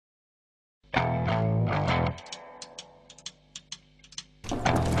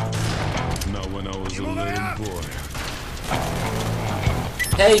Not when I was a little boy.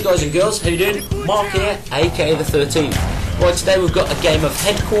 Hey guys and girls, how you doing? Mark here, aka the 13th. Right, today we've got a game of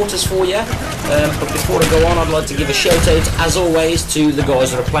headquarters for you. But before I go on, I'd like to give a shout out, as always, to the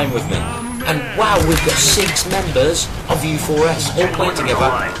guys that are playing with me. And wow, we've got 6 members of U4S all playing together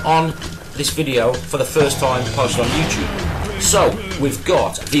on this video for the first time posted on YouTube. So, we've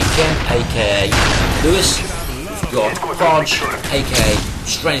got Vivken, aka Lewis. We've got Podge, aka,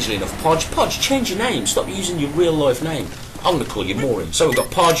 strangely enough, Podge, change your name, stop using your real life name. I'm going to call you Maureen. So we've got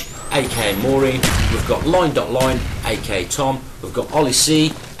Podge, aka Maureen. We've got Line.Line, aka Tom. We've got Ollie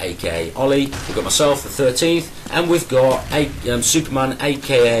C, aka Ollie. We've got myself, the 13th. And we've got Superman,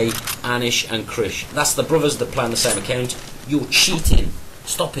 aka Anish and Krish. That's the brothers that play on the same account. You're cheating.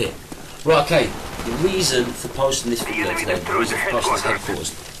 Stop it. Right, okay. The reason for posting this video today, the reason for posting this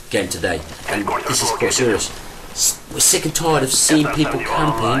headquarters game today, and this is quite serious. We're sick and tired of seeing people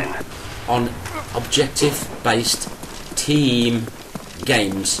camping on objective-based team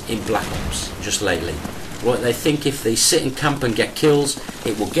games in Black Ops just lately. Right, they think if they sit and camp and get kills,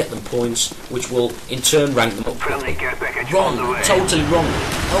 it will get them points, which will in turn rank them up quickly. Wrong, totally wrong.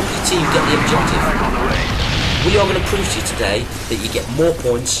 Help your team get the objective. We are going to prove to you today that you get more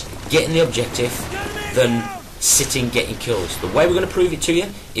points getting the objective than sitting getting kills. The way we're going to prove it to you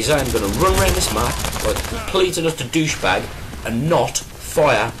is I am going to run around this map like a complete and utter douchebag and not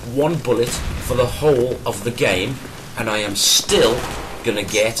fire one bullet for the whole of the game, and I am still going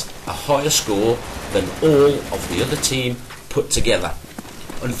to get a higher score than all of the other team put together.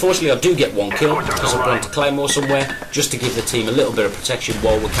 Unfortunately, I do get one kill because I've gone to Claymore somewhere just to give the team a little bit of protection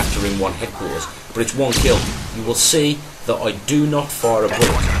while we're capturing one headquarters. But it's one kill. You will see that I do not fire a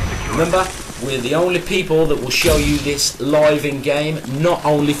bullet. Remember, we're the only people that will show you this live in game, not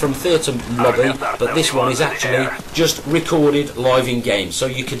only from Theatre Lobby, but this one is actually just recorded live in game, so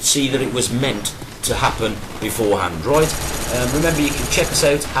you can see that it was meant to happen beforehand, right? Remember, you can check us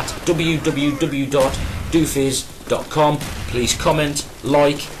out at www.doofies.com. Please comment,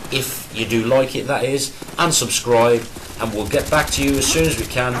 like, if you do like it, that is, and subscribe, and we'll get back to you as soon as we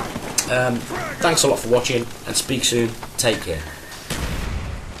can. Thanks a lot for watching, and speak soon. Take care.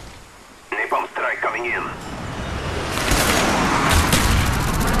 Napalm strike coming in.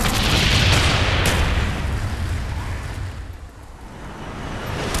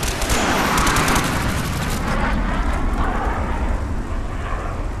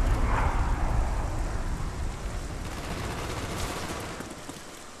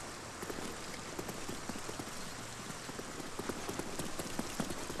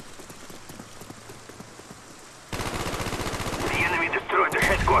 Destroyed the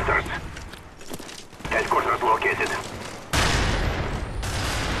headquarters. Headquarters located.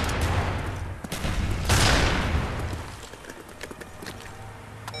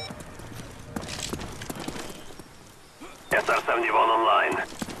 SR-71 online.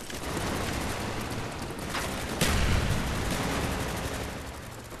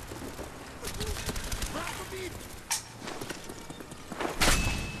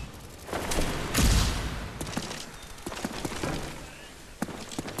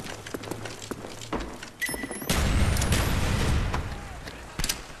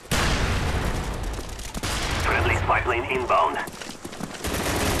 Spy plane inbound.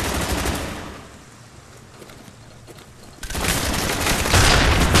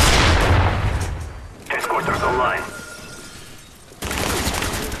 Headquarters online.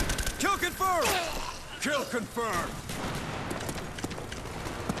 Kill confirmed! Kill confirmed!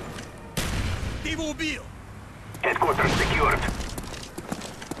 Его убил! Headquarters secured.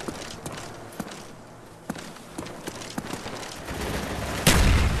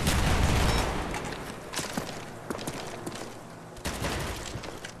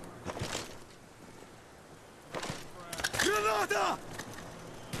 Granada!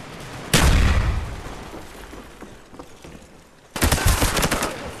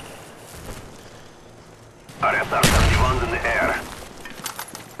 RSR-71 in the air.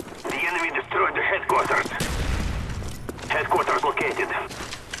 The enemy destroyed the headquarters. Headquarters located.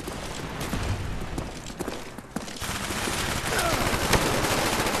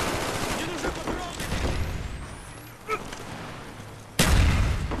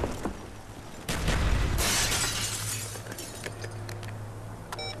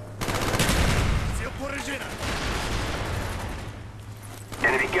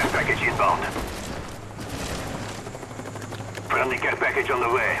 Enemy care package inbound. Friendly care package on the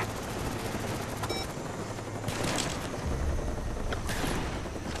way.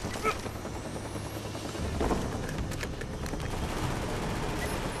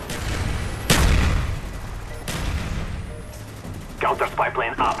 Counter spy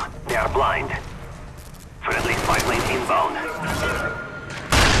plane up. They are blind. Friendly spy plane inbound.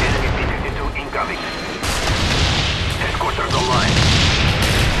 Enemy P-52 incoming. Headquarters online.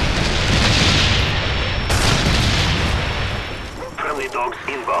 Friendly dogs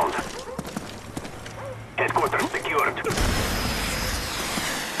inbound. Headquarters secured.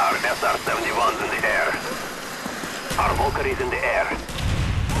 Our SR-71's in the air. Our Valkyrie's in the air.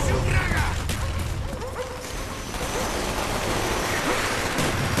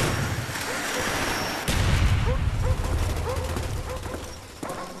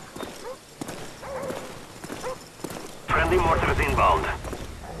 Friendly mortars inbound.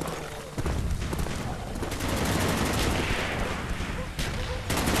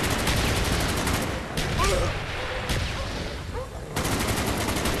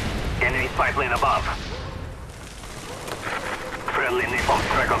 Enemy spy plane above. Friendly napalm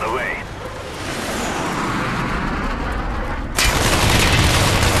strike on the way.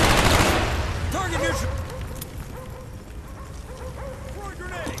 Target neutral. Throw a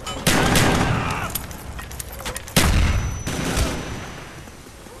grenade.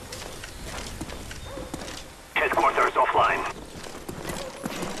 Headquarters offline.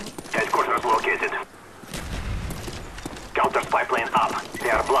 Headquarters located. Counter spy plane up. They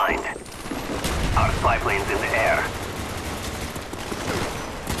are blind. Our spy plane's in the air.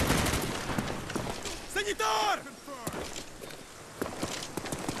 Санитар!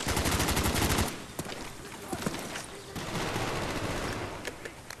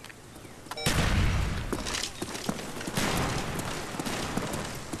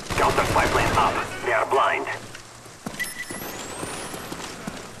 Counter spy plane up. They are blind.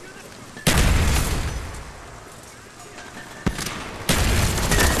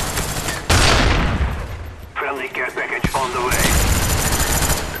 Friendly care package on the way.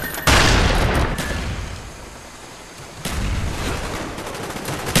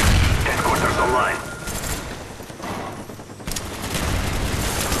 Headquarters online.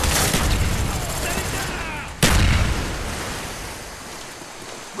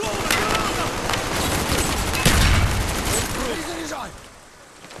 Перезаряжай!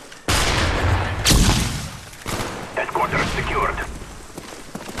 Headquarters secured.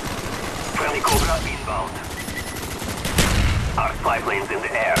 Friendly Cobra inbound. Our spy plane's in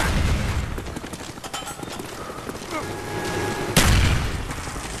the air.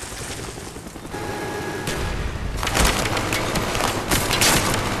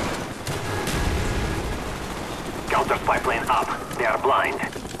 Counter spy plane up. They are blind.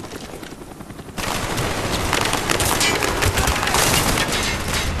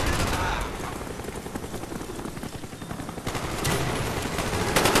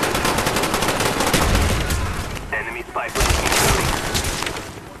 Enemy spy plane incoming.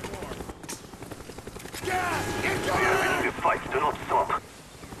 The fights do not stop.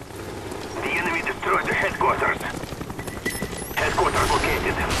 The enemy destroyed the headquarters. Headquarters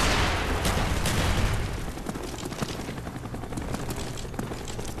located.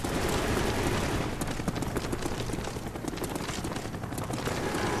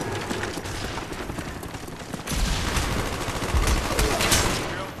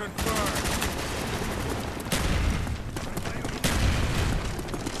 Kill confirmed.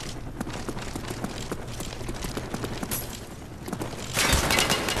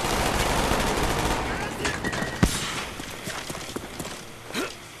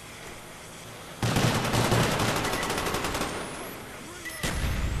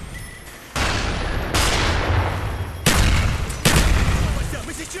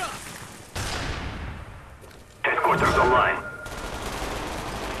 Мы сейчас! Headquarters online.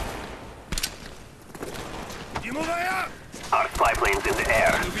 Димовая! Our spy plane's in the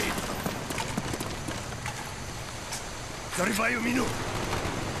air. Зарываю мину!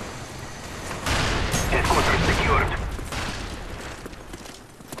 Headquarters secured.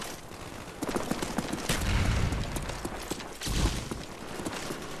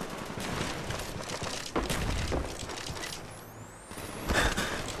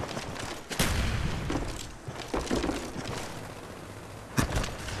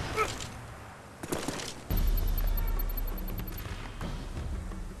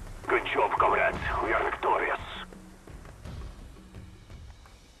 Good job, comrades. We are victorious.